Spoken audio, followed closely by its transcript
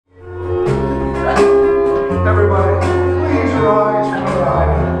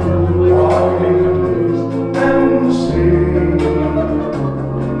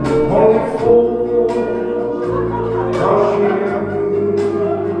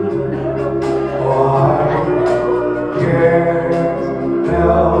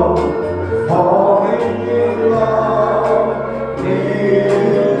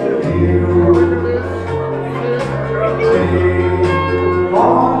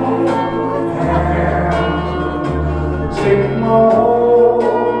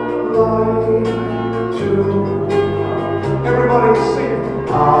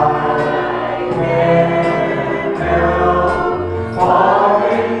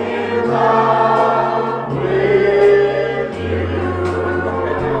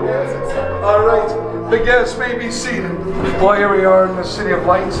the guests may be seated. Well, here we are in the City of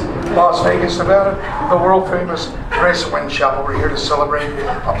Lights, Las Vegas, Nevada, the world famous Graceland Chapel. We're here to celebrate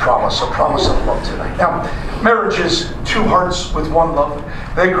a promise of love tonight. Now, marriage is two hearts with one love.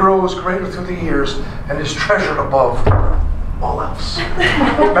 That grows greater through the years and is treasured above all else.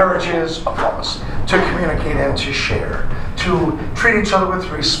 Marriage is a promise to communicate and to share, to treat each other with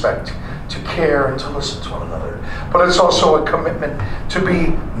respect, to care and to listen to one another. But it's also a commitment to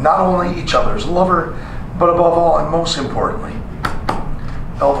be not only each other's lover, but above all and most importantly,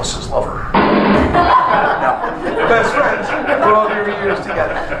 Elvis's lover. Now, best friends for all your years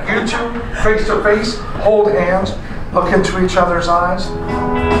together. You two, face to face, hold hands, look into each other's eyes,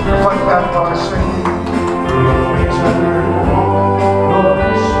 reflect back while I sing. Love each other, love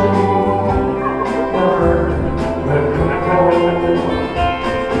is sweet, never let them go.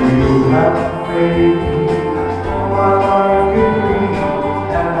 You have faith, my life in me,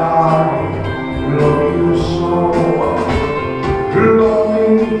 and I love you so. Love me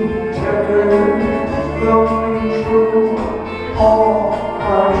tender, love me true, all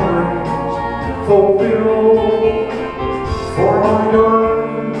our dreams fulfilled. For my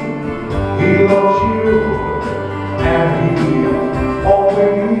darling, he loves you, and he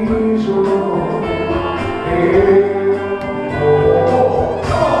always will.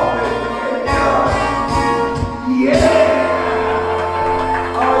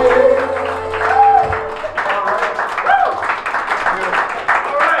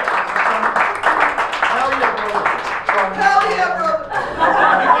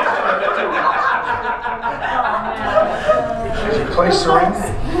 Place the ring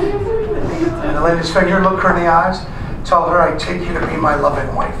and Elaina's finger, look her in the eyes, tell her, I take you to be my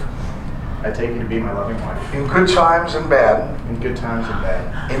loving wife. I take you to be my loving wife. In good times and bad. In good times and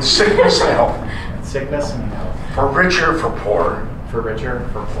bad. In sickness and health. In sickness and health. For richer, for poor. For richer,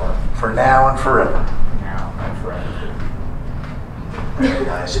 for poor. For now and forever. Now and forever. Very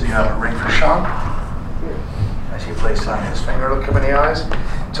nice. And you have a ring for Sean. As you place it on his finger, look him in the eyes.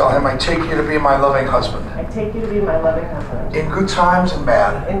 Tell him, I take you to be my loving husband. I take you to be my loving husband. In good times and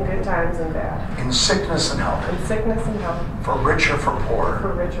bad. In good times and bad. In sickness and health. In sickness and health. For richer, for poor.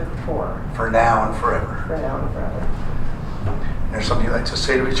 For richer, for poor. For now and forever. For now and forever. And there's something you'd like to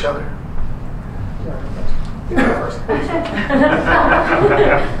say to each other? You go first.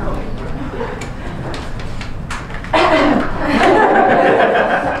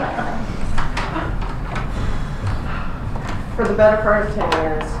 For the better part of 10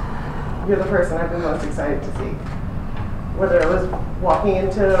 years, you're the person I've been most excited to see. Whether it was walking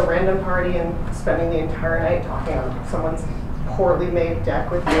into a random party and spending the entire night talking on someone's poorly made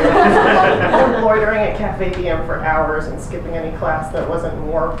deck with you, or loitering at Cafe DM for hours and skipping any class that wasn't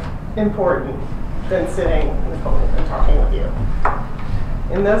more important than sitting in the cold and talking with you.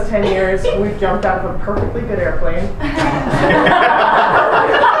 In those 10 years, we've jumped out of a perfectly good airplane.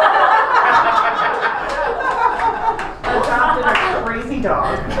 Adopted a crazy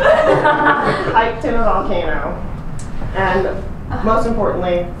dog, hiked in a volcano, and most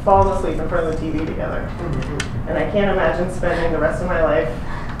importantly, fallen asleep in front of the TV together. And I can't imagine spending the rest of my life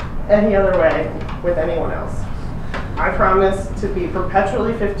any other way with anyone else. I promise to be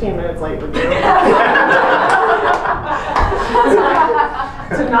perpetually 15 minutes late with you.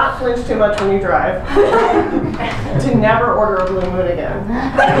 To not flinch too much when you drive. To never order a Blue Moon again.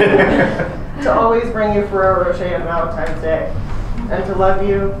 To always bring you Ferrero Rocher on Valentine's Day. And to love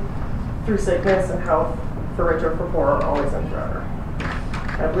you through sickness and health, for richer, for poorer, always and forever.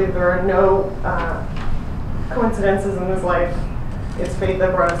 I believe there are no coincidences in this life. It's fate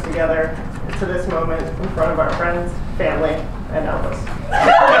that brought us together to this moment in front of our friends, family, and Elvis.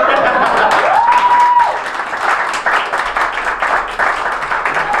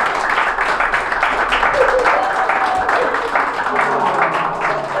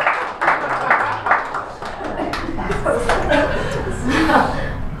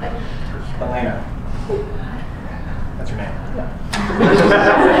 Elaina. That's your name. Yeah.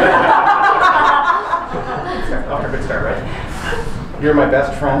 Off to a good start, right? You're my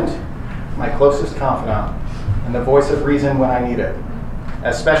best friend, my closest confidant, and the voice of reason when I need it,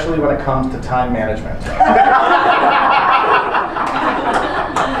 especially when it comes to time management.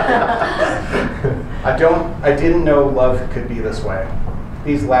 I didn't know love could be this way.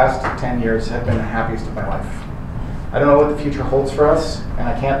 These last 10 years have been the happiest of my life. I don't know what the future holds for us, and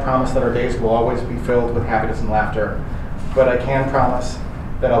I can't promise that our days will always be filled with happiness and laughter, but I can promise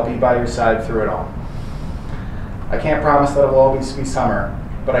that I'll be by your side through it all. I can't promise that it will always be summer,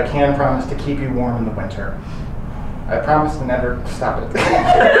 but I can promise to keep you warm in the winter. I promise to never stop it.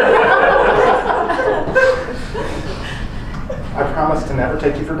 I promise to never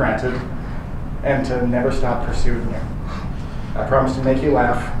take you for granted, and to never stop pursuing you. I promise to make you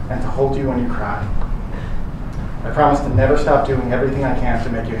laugh and to hold you when you cry. I promise to never stop doing everything I can to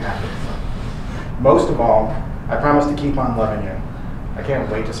make you happy. Most of all, I promise to keep on loving you. I can't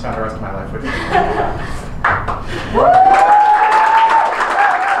wait to spend the rest of my life with you.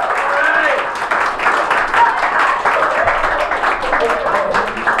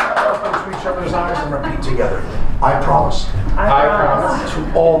 Each other's eyes and repeat together. I promise. I promise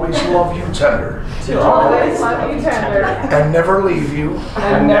to always love you tender. To always love you tender. And never leave you.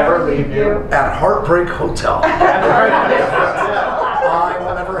 And never leave you. At Heartbreak Hotel. I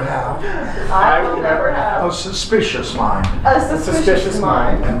will never have. I will never have A suspicious mind. A suspicious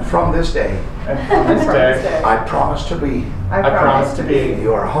mind. And from this day. And from this day. I promise to be. I promise to be.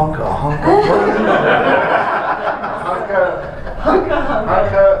 Your hunka.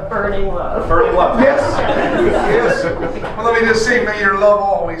 Burning love. Burning love. Yes. Yes. Well, let me just say, may your love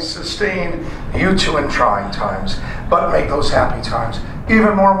always sustain you two in trying times, but make those happy times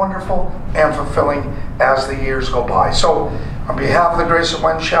even more wonderful and fulfilling as the years go by. So, on behalf of the Graceland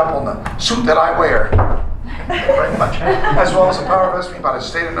Weddings Chapel and the suit that I wear, thank you very much, as well as the power vested me by the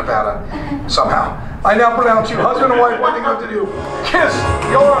state of Nevada, somehow, I now pronounce you husband and wife, what they got to do. Kiss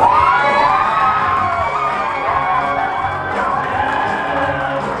your...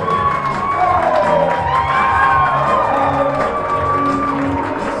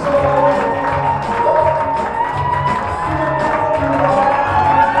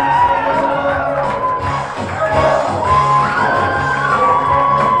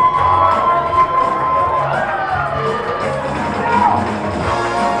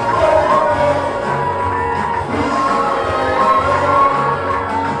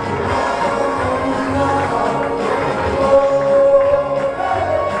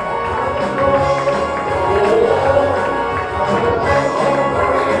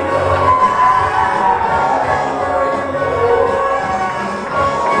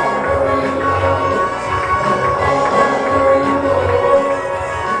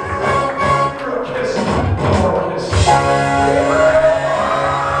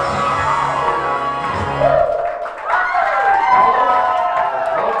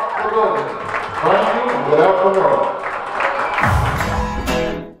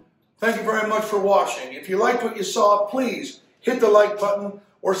 Thank you very much for watching. If you liked what you saw, please hit the like button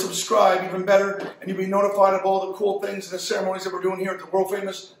or subscribe, even better, and you'll be notified of all the cool things and the ceremonies that we're doing here at the world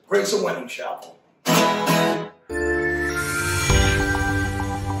famous Graceland Weddings Chapel.